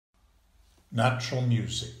Natural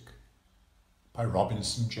Music by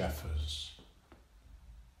Robinson Jeffers.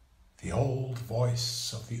 The old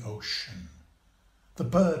voice of the ocean, the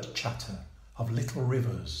bird chatter of little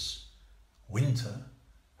rivers. Winter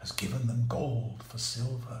has given them gold for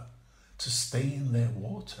silver to stain their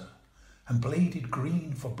water, and bladed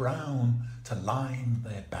green for brown to line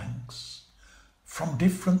their banks. From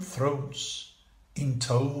different throats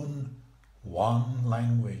intone one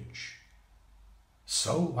language.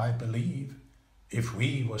 So I believe, if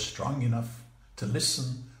we were strong enough to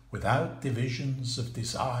listen without divisions of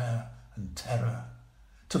desire and terror,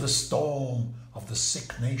 to the storm of the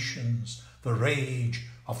sick nations, the rage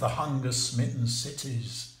of the hunger-smitten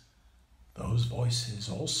cities, those voices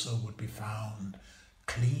also would be found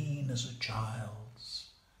clean as a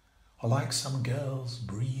child's, or like some girl's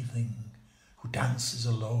breathing who dances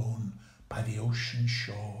alone by the ocean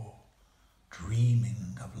shore,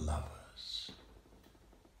 dreaming of lovers.